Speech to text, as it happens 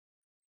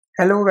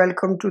Hello,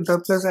 welcome to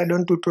the Plus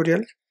Addon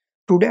tutorial.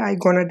 Today I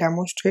gonna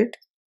demonstrate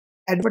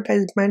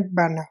advertisement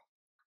banner.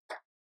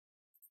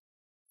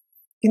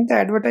 In the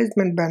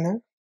advertisement banner,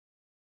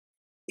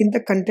 in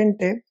the content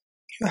tab,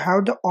 you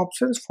have the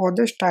options for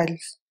the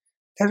styles.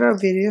 There are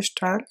various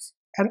styles,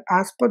 and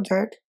as per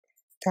that,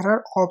 there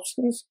are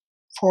options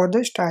for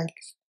the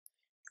styles.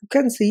 You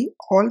can see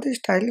all the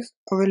styles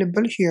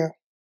available here.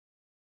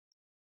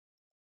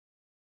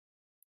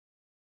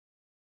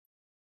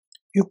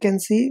 You can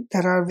see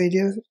there are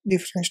various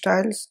different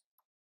styles,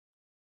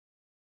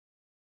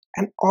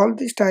 and all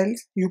the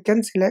styles you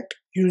can select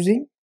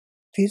using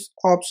this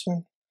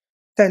option.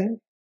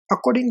 Then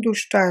according to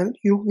style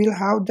you will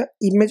have the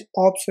image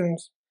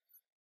options.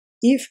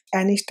 If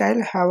any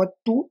style have a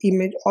two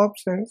image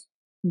options,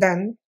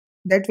 then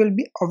that will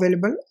be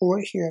available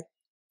over here.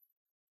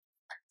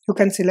 You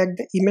can select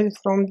the image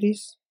from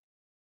this.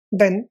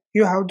 Then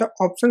you have the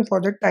option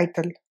for the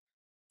title,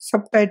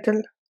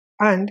 subtitle,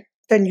 and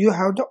then you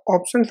have the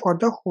option for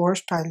the hover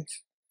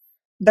styles.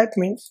 That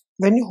means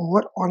when you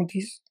hover on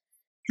this,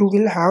 you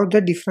will have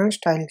the different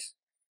styles.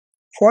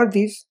 For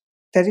this,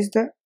 there is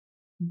the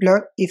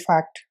blur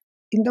effect.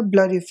 In the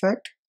blur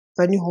effect,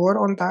 when you hover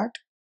on that,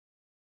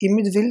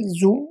 image will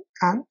zoom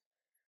and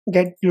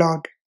get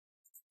blurred.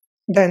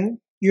 Then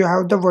you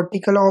have the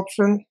vertical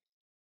option,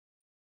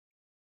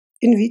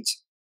 in which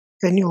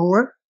when you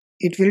hover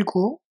it will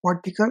go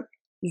vertical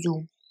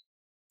zoom.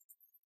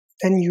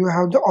 Then you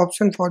have the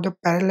option for the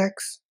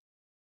parallax.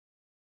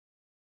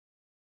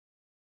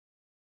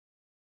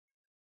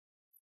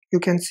 You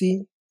can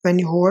see when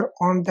you hover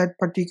on that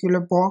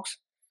particular box,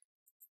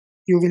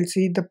 you will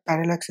see the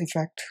parallax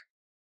effect.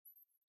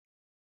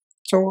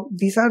 So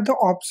these are the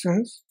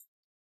options.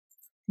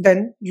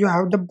 Then you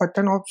have the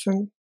button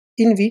option,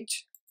 in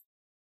which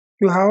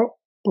you have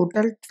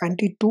total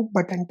 22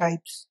 button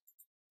types.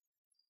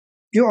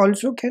 You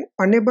also can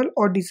enable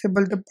or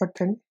disable the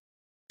button.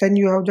 Then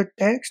you have the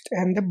text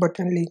and the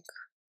button link,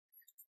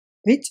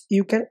 which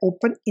you can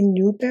open in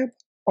new tab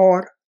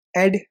or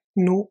add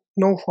no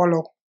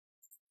follow.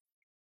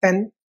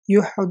 Then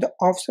you have the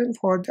option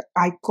for the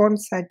icon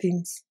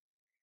settings.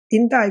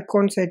 In the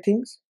icon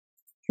settings,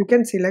 you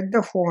can select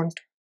the font.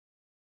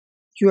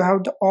 You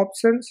have the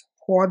options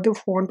for the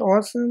font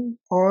awesome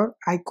or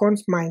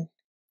icons mine.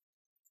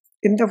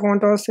 In the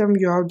font awesome,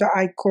 you have the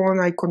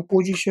icon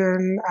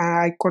position,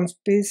 icon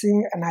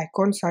spacing, and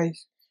icon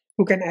size.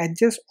 You can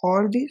adjust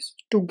all these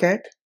to get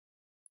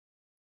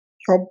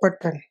your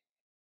button.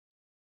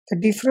 The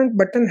different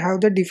button have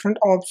the different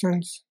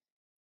options.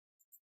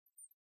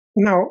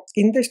 Now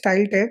in the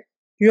style tab,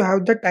 you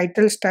have the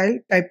title style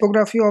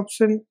typography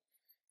option.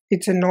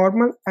 It's a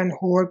normal and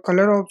hover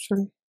color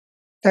option.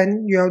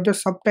 Then you have the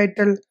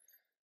subtitle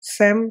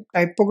same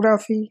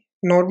typography,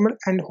 normal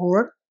and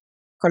hover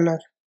color.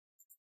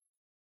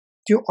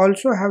 You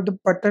also have the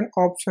button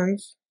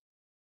options,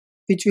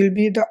 which will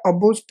be the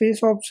above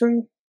space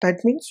option.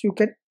 That means you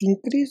can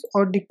increase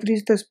or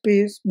decrease the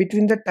space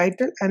between the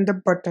title and the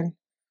button.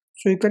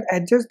 So you can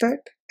adjust that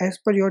as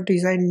per your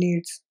design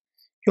needs.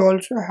 You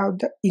also have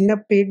the inner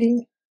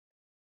padding,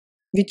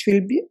 which will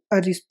be a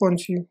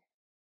responsive.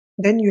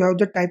 Then you have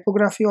the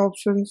typography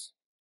options.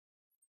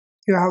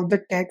 You have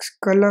the text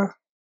color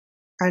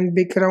and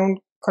background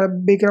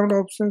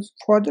options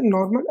for the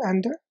normal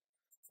and the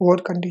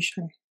hover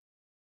condition.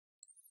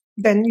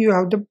 Then you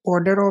have the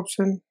border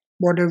option,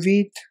 border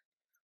width,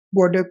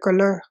 border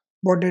color,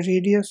 border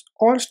radius.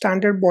 All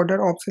standard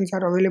border options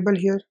are available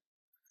here.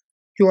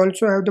 You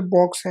also have the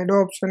box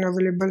shadow option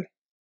available.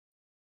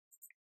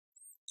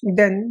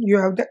 Then you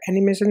have the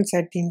animation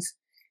settings.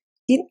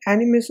 In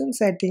animation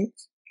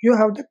settings, you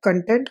have the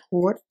content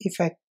hover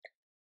effect.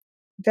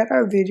 There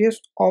are various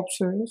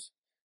options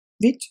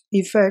which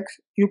effects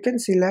you can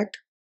select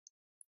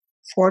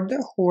for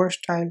the hover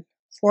style.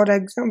 For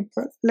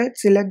example,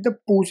 let's select the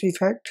push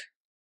effect.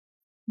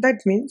 That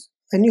means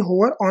when you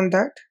hover on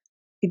that,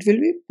 it will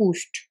be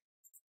pushed.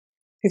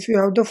 If you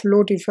have the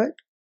float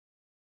effect,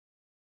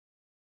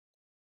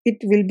 it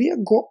will be a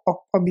go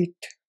up a bit.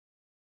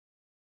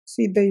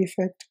 See the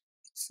effect,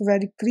 it's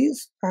very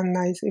crisp and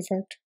nice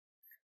effect.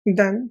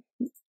 Then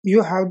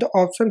you have the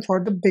option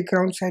for the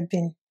background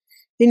setting,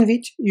 in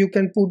which you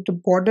can put the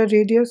border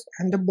radius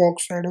and the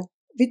box shadow,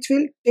 which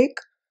will take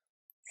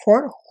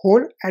for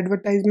whole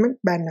advertisement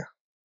banner.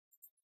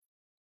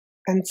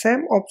 And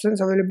same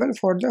options available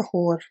for the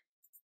hover.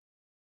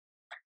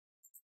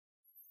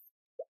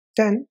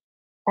 Then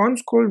on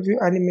scroll view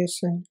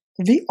animation,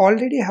 we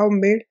already have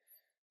made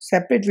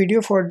separate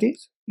video for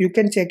this. You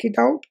can check it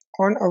out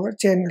on our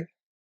channel.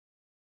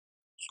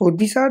 So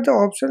these are the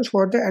options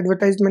for the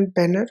advertisement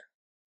banner.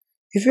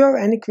 If you have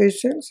any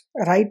questions,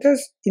 write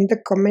us in the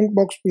comment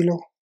box below.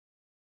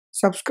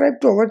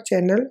 Subscribe to our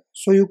channel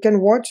so you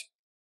can watch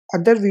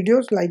other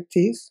videos like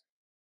this.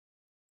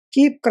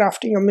 Keep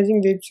crafting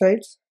amazing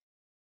websites.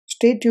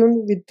 Stay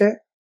tuned with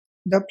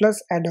the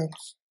Plus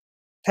Addons.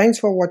 Thanks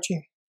for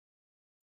watching.